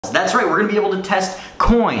That's right, we're going to be able to test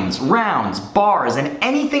coins, rounds, bars, and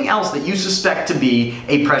anything else that you suspect to be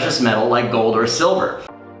a precious metal like gold or silver.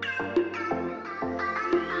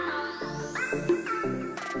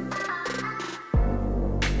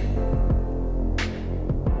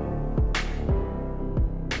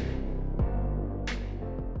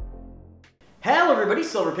 Hello everybody,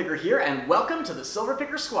 Silver Picker here, and welcome to the Silver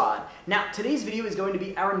Picker Squad. Now, today's video is going to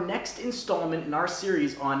be our next installment in our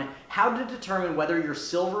series on how to determine whether your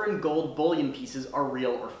silver and gold bullion pieces are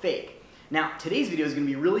real or fake. Now, today's video is going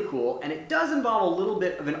to be really cool, and it does involve a little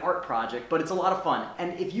bit of an art project, but it's a lot of fun.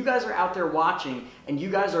 And if you guys are out there watching, and you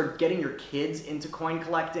guys are getting your kids into coin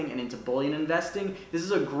collecting and into bullion investing, this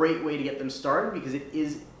is a great way to get them started because it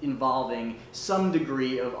is involving some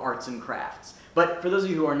degree of arts and crafts. But for those of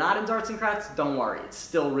you who are not into arts and crafts, don't worry, it's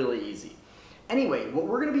still really easy. Anyway, what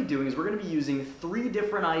we're going to be doing is we're going to be using 3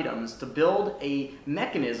 different items to build a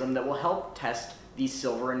mechanism that will help test these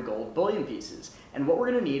silver and gold bullion pieces. And what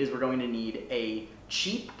we're going to need is we're going to need a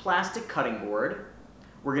cheap plastic cutting board,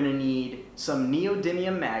 we're going to need some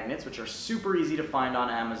neodymium magnets, which are super easy to find on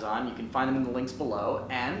Amazon, you can find them in the links below,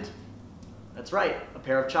 and, that's right, a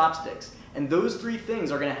pair of chopsticks. And those 3 things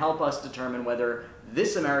are going to help us determine whether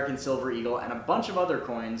this American Silver Eagle and a bunch of other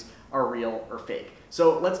coins are real or fake.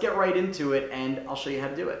 So let's get right into it and I'll show you how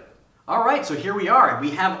to do it. Alright, so here we are.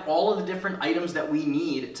 We have all of the different items that we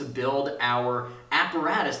need to build our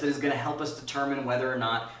apparatus that is going to help us determine whether or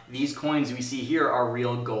not these coins we see here are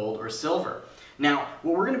real gold or silver. Now,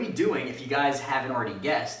 what we're going to be doing, if you guys haven't already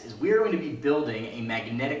guessed, is we're going to be building a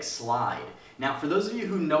magnetic slide. Now, for those of you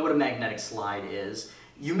who know what a magnetic slide is,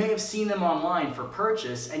 you may have seen them online for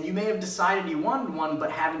purchase, and you may have decided you wanted one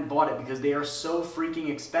but haven't bought it because they are so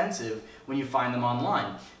freaking expensive when you find them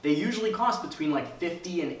online. They usually cost between like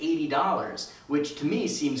 $50 and $80, which to me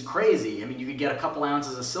seems crazy. I mean, you could get a couple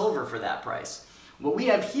ounces of silver for that price. What we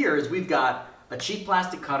have here is we've got a cheap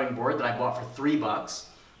plastic cutting board that I bought for $3,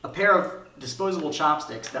 a pair of disposable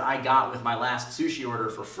chopsticks that I got with my last sushi order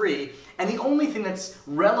for free, and the only thing that's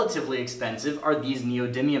relatively expensive are these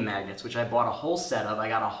neodymium magnets, which I bought a whole set of. I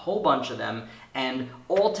got a whole bunch of them, and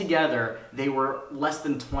all together they were less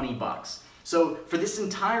than 20 bucks. So for this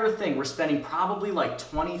entire thing, we're spending probably like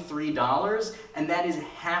 $23, and that is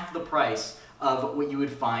half the price of what you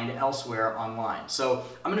would find elsewhere online. So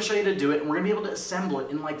I'm going to show you how to do it, and we're going to be able to assemble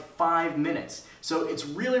it in like 5 minutes. So it's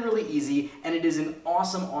really, really easy, and it is an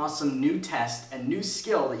awesome, awesome new test and new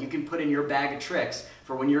skill that you can put in your bag of tricks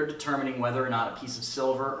for when you're determining whether or not a piece of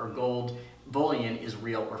silver or gold bullion is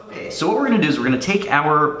real or fake. So what we're going to do is we're going to take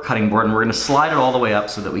our cutting board and we're going to slide it all the way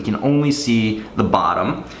up so that we can only see the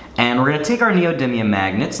bottom. And we're going to take our neodymium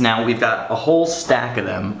magnets. Now we've got a whole stack of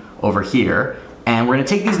them over here. And we're going to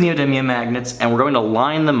take these neodymium magnets and we're going to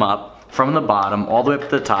line them up from the bottom all the way up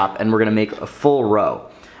to the top, and we're going to make a full row.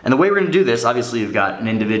 And the way we're going to do this, obviously you've got an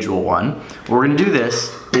individual one. What we're going to do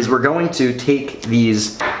this is we're going to take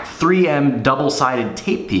these 3M double-sided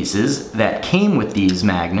tape pieces that came with these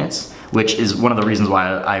magnets, which is one of the reasons why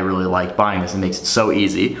I really like buying this. It makes it so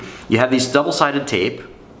easy. You have these double-sided tape.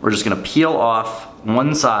 We're just going to peel off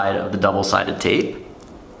one side of the double-sided tape.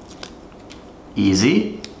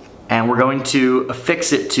 Easy. And we're going to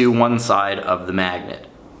affix it to one side of the magnet.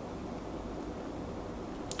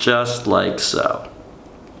 Just like so.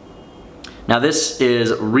 Now this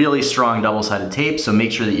is really strong double-sided tape, so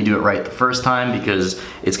make sure that you do it right the first time because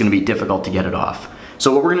it's going to be difficult to get it off.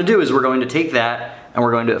 So what we're going to do is we're going to take that and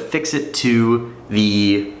we're going to affix it to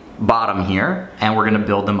the bottom here, and we're going to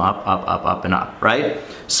build them up, up, up, up, and up, right?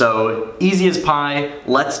 So easy as pie,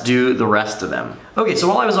 let's do the rest of them. Okay, so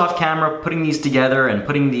while I was off camera putting these together and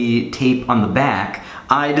putting the tape on the back,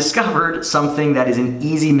 I discovered something that is an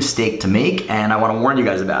easy mistake to make, and I want to warn you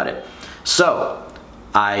guys about it. So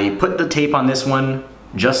I put the tape on this one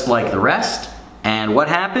just like the rest, and what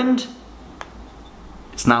happened?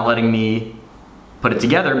 It's not letting me put it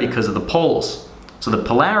together because of the poles. So the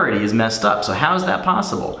polarity is messed up. So how is that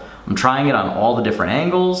possible? I'm trying it on all the different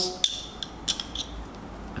angles,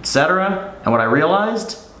 etc. And what I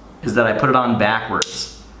realized is that I put it on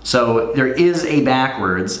backwards. So there is a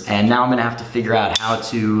backwards, and now I'm going to have to figure out how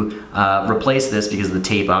to replace this because the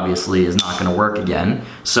tape obviously is not going to work again.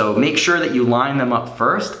 So make sure that you line them up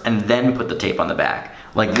first and then put the tape on the back.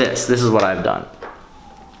 Like this. This is what I've done.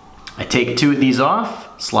 I take 2 of these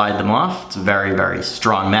off, slide them off. It's a very, very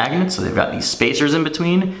strong magnet, so they've got these spacers in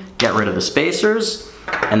between. Get rid of the spacers.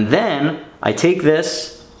 And then I take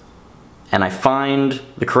this and I find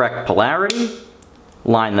the correct polarity,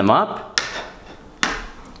 line them up,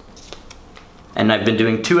 and I've been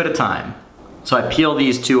doing 2 at a time. So I peel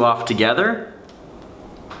these 2 off together,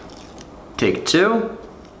 take 2,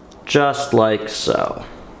 just like so.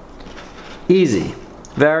 Easy,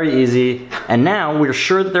 very easy. And now we're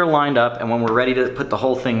sure that they're lined up, and when we're ready to put the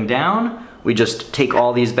whole thing down, we just take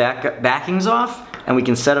all these backings off and we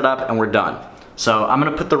can set it up and we're done. So I'm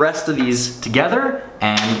gonna put the rest of these together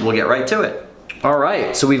and we'll get right to it. All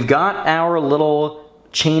right, so we've got our little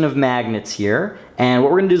chain of magnets here, and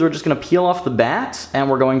what we're gonna do is we're just gonna peel off the back and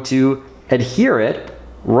we're going to adhere it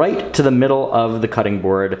right to the middle of the cutting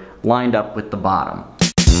board, lined up with the bottom.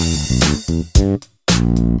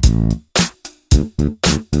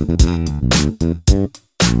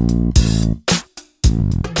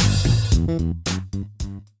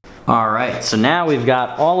 Alright, so now we've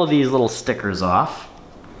got all of these little stickers off.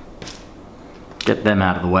 Get them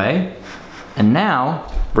out of the way. And now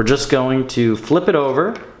we're just going to flip it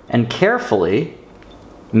over and carefully,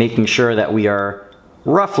 making sure that we are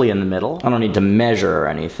roughly in the middle. I don't need to measure or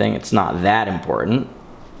anything, it's not that important.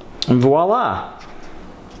 And voila!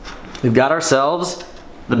 We've got ourselves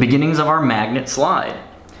the beginnings of our magnet slide.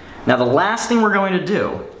 Now the last thing we're going to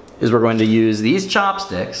do is we're going to use these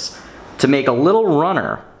chopsticks to make a little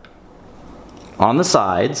runner on the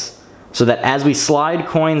sides so that as we slide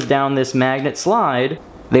coins down this magnet slide,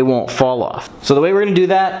 they won't fall off. So the way we're going to do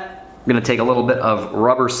that, I'm going to take a little bit of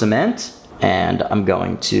rubber cement and I'm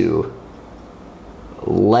going to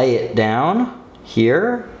lay it down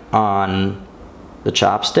here on the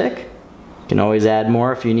chopstick. You can always add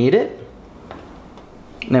more if you need it.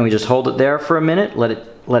 And then we just hold it there for a minute, let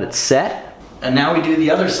it set. And now we do the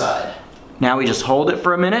other side. Now we just hold it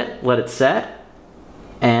for a minute, let it set.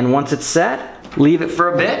 And once it's set, leave it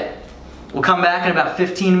for a bit. We'll come back in about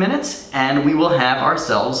 15 minutes and we will have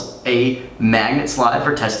ourselves a magnet slide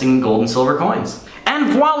for testing gold and silver coins.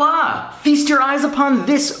 And voila! Feast your eyes upon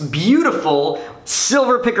this beautiful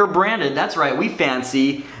Silver Picker branded, that's right, we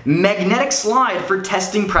fancy, magnetic slide for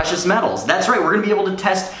testing precious metals. That's right, we're gonna be able to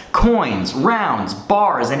test coins, rounds,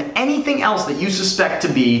 bars, and anything else that you suspect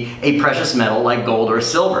to be a precious metal like gold or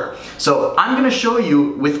silver. So I'm gonna show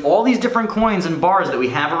you with all these different coins and bars that we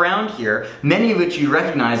have around here, many of which you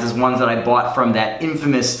recognize as ones that I bought from that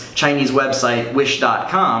infamous Chinese website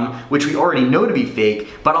wish.com, which we already know to be fake,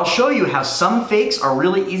 but I'll show you how some fakes are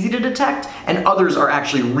really easy to detect and others are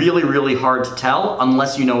actually really, really hard to tell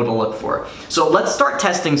unless you know what to look for. So let's start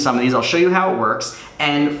testing some of these. I'll show you how it works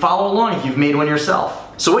and follow along if you've made one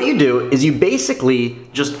yourself. So what you do is you basically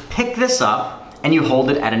just pick this up and you hold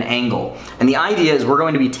it at an angle. And the idea is we're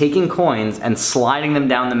going to be taking coins and sliding them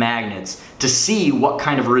down the magnets to see what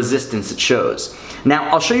kind of resistance it shows. Now,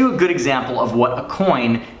 I'll show you a good example of what a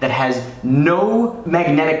coin that has no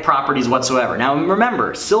magnetic properties whatsoever. Now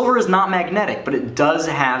remember, silver is not magnetic, but it does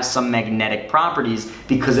have some magnetic properties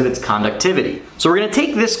because of its conductivity. So we're gonna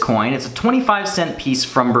take this coin, it's a 25-cent piece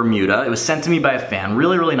from Bermuda. It was sent to me by a fan,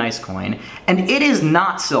 really, really nice coin. And it is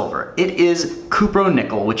not silver, it is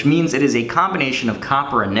cupronickel, which means it is a combination of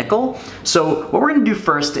copper and nickel. So what we're gonna do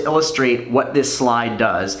first to illustrate what this slide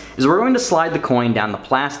does is we're going to slide the coin down the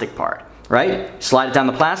plastic part. Right? Slide it down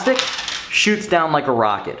the plastic, shoots down like a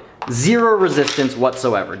rocket. Zero resistance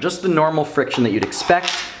whatsoever, just the normal friction that you'd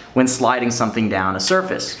expect when sliding something down a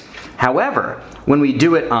surface. However, when we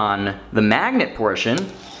do it on the magnet portion,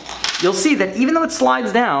 you'll see that even though it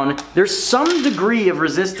slides down, there's some degree of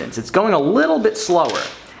resistance. It's going a little bit slower,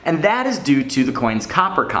 and that is due to the coin's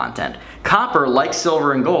copper content. Copper, like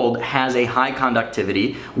silver and gold, has a high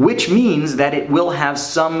conductivity, which means that it will have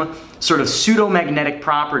some sort of pseudomagnetic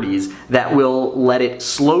properties that will let it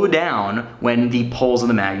slow down when the poles of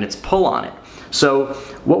the magnets pull on it. So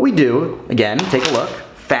what we do, again, take a look,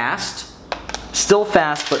 fast, still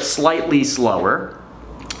fast but slightly slower,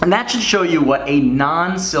 and that should show you what a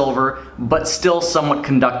non-silver but still somewhat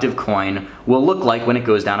conductive coin will look like when it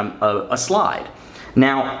goes down a slide.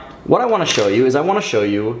 Now, what I want to show you is I want to show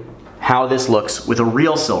you how this looks with a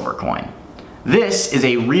real silver coin. This is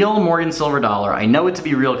a real Morgan silver dollar. I know it to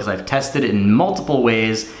be real because I've tested it in multiple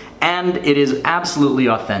ways and it is absolutely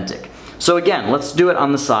authentic. So again, let's do it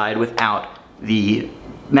on the side without the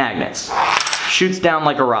magnets. Shoots down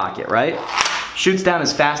like a rocket, right? Shoots down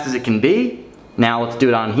as fast as it can be. Now let's do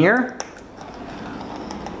it on here.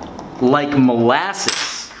 Like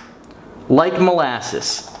molasses. Like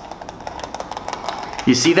molasses.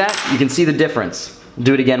 You see that? You can see the difference.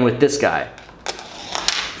 Do it again with this guy.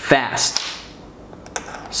 Fast.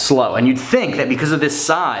 Slow. And you'd think that because of this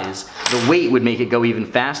size, the weight would make it go even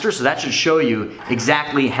faster, so that should show you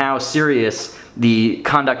exactly how serious the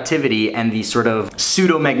conductivity and the sort of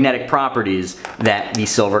pseudo-magnetic properties that the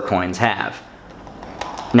silver coins have.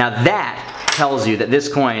 Now that tells you that this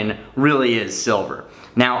coin really is silver.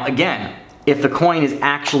 Now again, if the coin is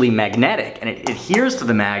actually magnetic and it adheres to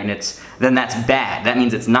the magnets, then that's bad. That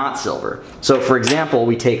means it's not silver. So for example,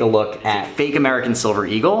 we take a look at fake American Silver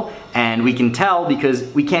Eagle, and we can tell because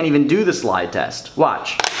we can't even do the slide test.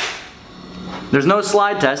 Watch. There's no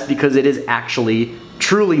slide test because it is actually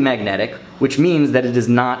truly magnetic, which means that it is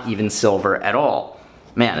not even silver at all.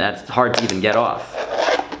 Man, that's hard to even get off.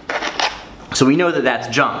 So we know that that's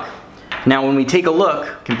junk. Now when we take a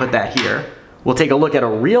look, can put that here, we'll take a look at a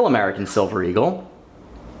real American Silver Eagle.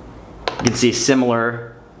 You can see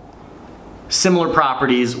similar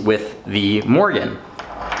properties with the Morgan.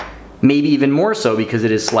 Maybe even more so because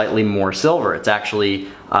it is slightly more silver. It's actually,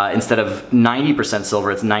 instead of 90%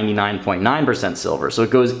 silver, it's 99.9% silver. So it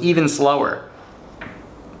goes even slower.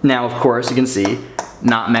 Now, of course, you can see,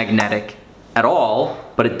 not magnetic at all,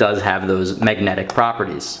 but it does have those magnetic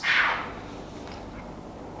properties.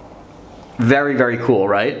 Very, very cool,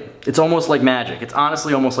 right? It's almost like magic. It's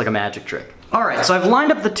honestly almost like a magic trick. All right, so I've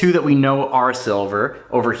lined up the two that we know are silver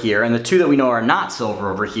over here and the two that we know are not silver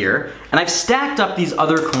over here, and I've stacked up these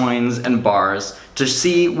other coins and bars to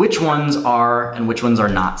see which ones are and which ones are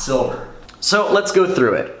not silver. So let's go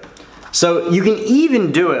through it. So you can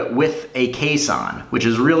even do it with a case on, which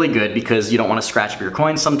is really good because you don't want to scratch up your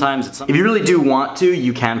coins sometimes. If you really do want to,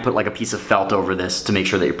 you can put like a piece of felt over this to make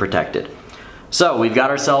sure that you're protected. So we've got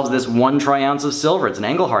ourselves this 1 troy-ounce of silver. It's an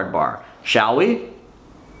Engelhard bar. Shall we?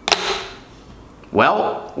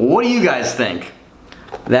 Well, what do you guys think?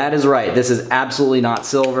 That is right. This is absolutely not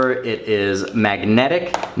silver. It is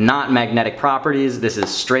magnetic, not magnetic properties. This is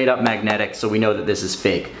straight up magnetic, so we know that this is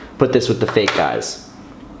fake. Put this with the fake guys.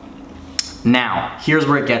 Now, here's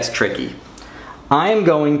where it gets tricky. I am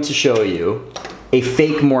going to show you a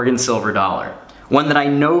fake Morgan silver dollar. One that I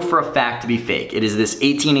know for a fact to be fake. It is this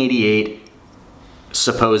 1888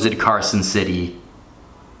 supposed Carson City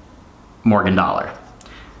Morgan dollar.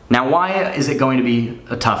 Now, why is it going to be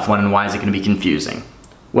a tough one and why is it going to be confusing?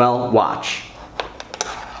 Well, watch.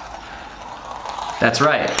 That's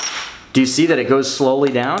right. Do you see that it goes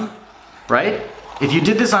slowly down? Right? If you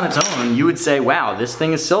did this on its own, you would say, wow, this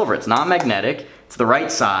thing is silver. It's not magnetic. It's the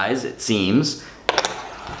right size, it seems.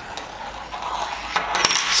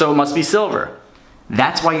 So it must be silver.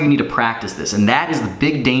 That's why you need to practice this, and that is the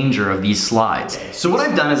big danger of these slides. So what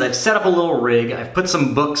I've done is I've set up a little rig, I've put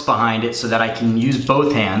some books behind it so that I can use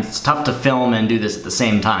both hands. It's tough to film and do this at the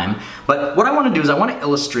same time, but what I want to do is I want to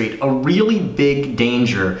illustrate a really big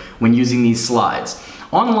danger when using these slides.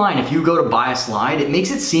 Online, if you go to buy a slide, it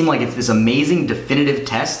makes it seem like it's this amazing definitive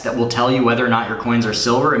test that will tell you whether or not your coins are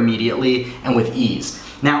silver immediately and with ease.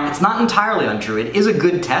 Now, it's not entirely untrue. It is a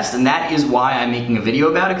good test, and that is why I'm making a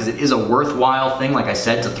video about it, because it is a worthwhile thing, like I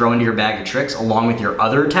said, to throw into your bag of tricks along with your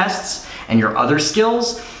other tests and your other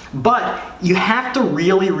skills. But you have to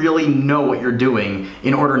really, really know what you're doing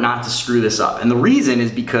in order not to screw this up. And the reason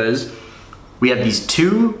is because we have these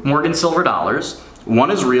two Morgan silver dollars.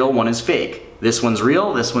 One is real, one is fake. This one's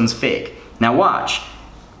real, this one's fake. Now watch.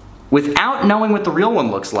 Without knowing what the real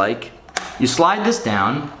one looks like, you slide this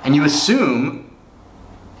down and you assume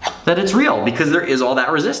that it's real because there is all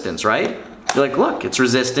that resistance, right? You're like, look, it's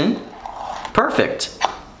resistant. Perfect.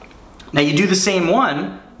 Now you do the same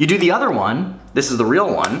one, you do the other one, this is the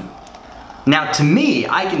real one. Now to me,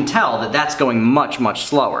 I can tell that that's going much, much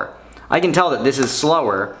slower. I can tell that this is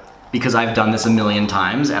slower because I've done this a million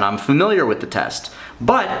times and I'm familiar with the test.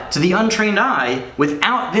 But to the untrained eye,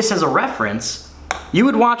 without this as a reference, you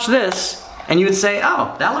would watch this and you would say,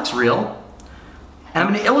 oh, that looks real. And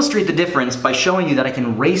I'm going to illustrate the difference by showing you that I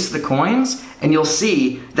can race the coins, and you'll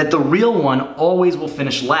see that the real one always will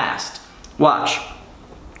finish last. Watch.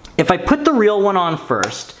 If I put the real one on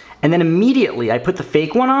first, and then immediately I put the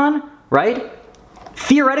fake one on, right?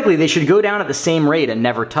 Theoretically, they should go down at the same rate and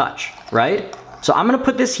never touch, right? So I'm going to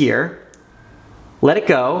put this here, let it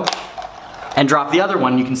go, and drop the other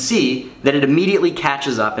one. You can see that it immediately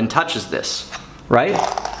catches up and touches this, right?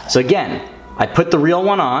 So again, I put the real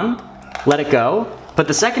one on, let it go, put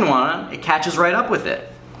the second one on, it catches right up with it.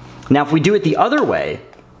 Now if we do it the other way,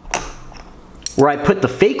 where I put the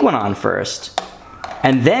fake one on first,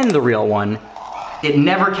 and then the real one, it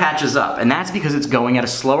never catches up. And that's because it's going at a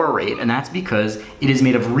slower rate, and that's because it is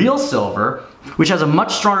made of real silver, which has a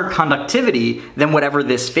much stronger conductivity than whatever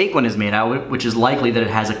this fake one is made out of, which is likely that it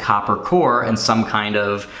has a copper core and some kind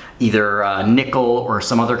of either nickel or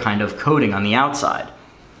some other kind of coating on the outside.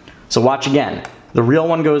 So watch again. The real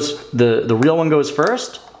one goes, the real one goes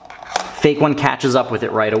first, fake one catches up with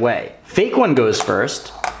it right away. Fake one goes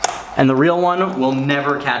first, and the real one will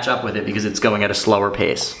never catch up with it because it's going at a slower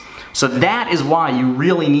pace. So that is why you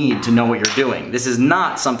really need to know what you're doing. This is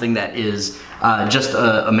not something that is just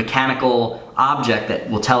a mechanical object that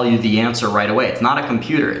will tell you the answer right away. It's not a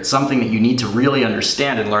computer. It's something that you need to really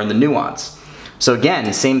understand and learn the nuance. So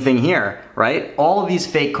again, same thing here, right? All of these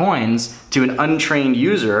fake coins, to an untrained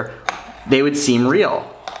user, they would seem real.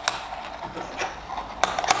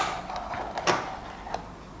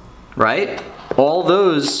 Right? All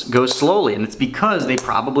those go slowly, and it's because they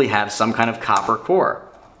probably have some kind of copper core.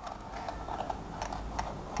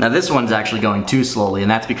 Now this one's actually going too slowly, and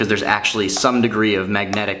that's because there's actually some degree of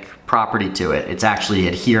magnetic property to it. It's actually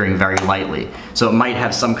adhering very lightly. So it might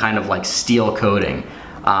have some kind of like steel coating.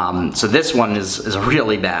 So this one is a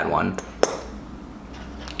really bad one.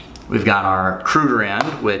 We've got our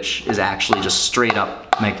Krugerrand, which is actually just straight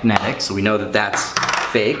up magnetic, so we know that that's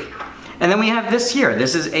fake. And then we have this here.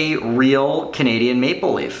 This is a real Canadian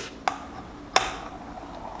maple leaf.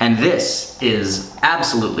 And this is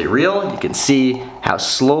absolutely real. You can see how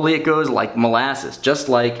slowly it goes, like molasses, just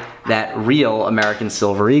like that real American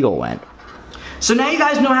silver eagle went. So now you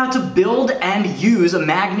guys know how to build and use a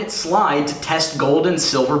magnet slide to test gold and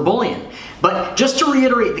silver bullion. But just to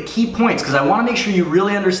reiterate the key points, because I want to make sure you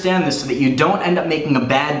really understand this so that you don't end up making a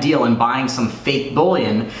bad deal and buying some fake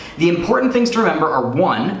bullion, the important things to remember are: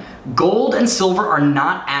 1, gold and silver are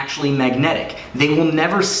not actually magnetic. They will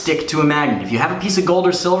never stick to a magnet. If you have a piece of gold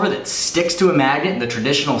or silver that sticks to a magnet in the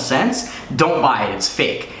traditional sense, don't buy it, it's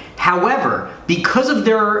fake. However, because of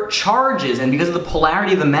their charges and because of the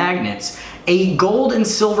polarity of the magnets, a gold and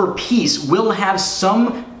silver piece will have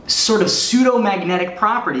some sort of pseudo-magnetic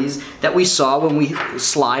properties that we saw when we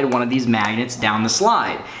slide one of these magnets down the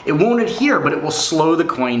slide. It won't adhere, but it will slow the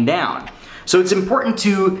coin down. So it's important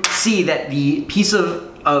to see that the piece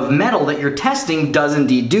of metal that you're testing does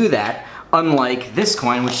indeed do that, unlike this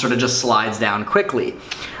coin, which sort of just slides down quickly.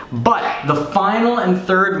 But the final and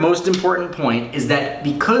third most important point is that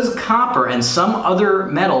because copper and some other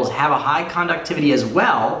metals have a high conductivity as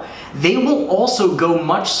well, they will also go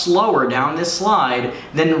much slower down this slide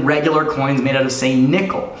than regular coins made out of, say,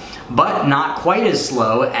 nickel, but not quite as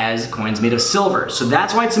slow as coins made of silver. So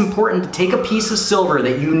that's why it's important to take a piece of silver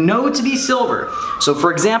that you know to be silver. So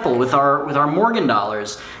for example, with our Morgan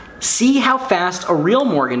dollars, see how fast a real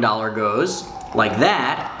Morgan dollar goes, like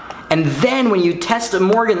that. And then when you test a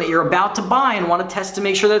Morgan that you're about to buy and want to test to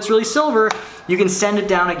make sure that it's really silver, you can send it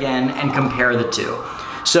down again and compare the two.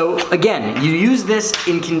 So again, you use this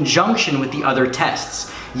in conjunction with the other tests.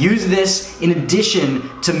 Use this in addition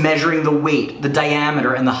to measuring the weight, the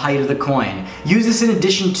diameter, and the height of the coin. Use this in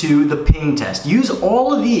addition to the ping test. Use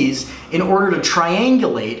all of these in order to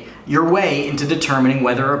triangulate your way into determining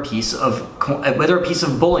whether a piece of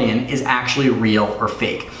bullion is actually real or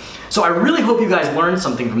fake. So I really hope you guys learned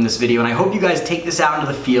something from this video, and I hope you guys take this out into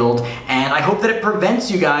the field, and I hope that it prevents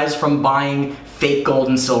you guys from buying fake gold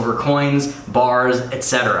and silver coins, bars,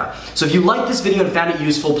 etc. So if you liked this video and found it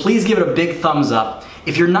useful, please give it a big thumbs up.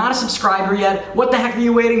 If you're not a subscriber yet, what the heck are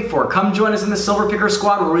you waiting for? Come join us in the Silver Picker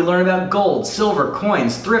Squad, where we learn about gold, silver,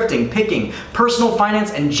 coins, thrifting, picking, personal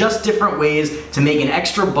finance, and just different ways to make an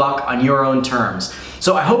extra buck on your own terms.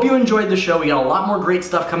 So I hope you enjoyed the show. We got a lot more great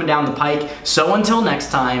stuff coming down the pike. So until next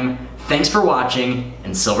time, thanks for watching,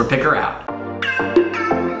 and Silver Picker out.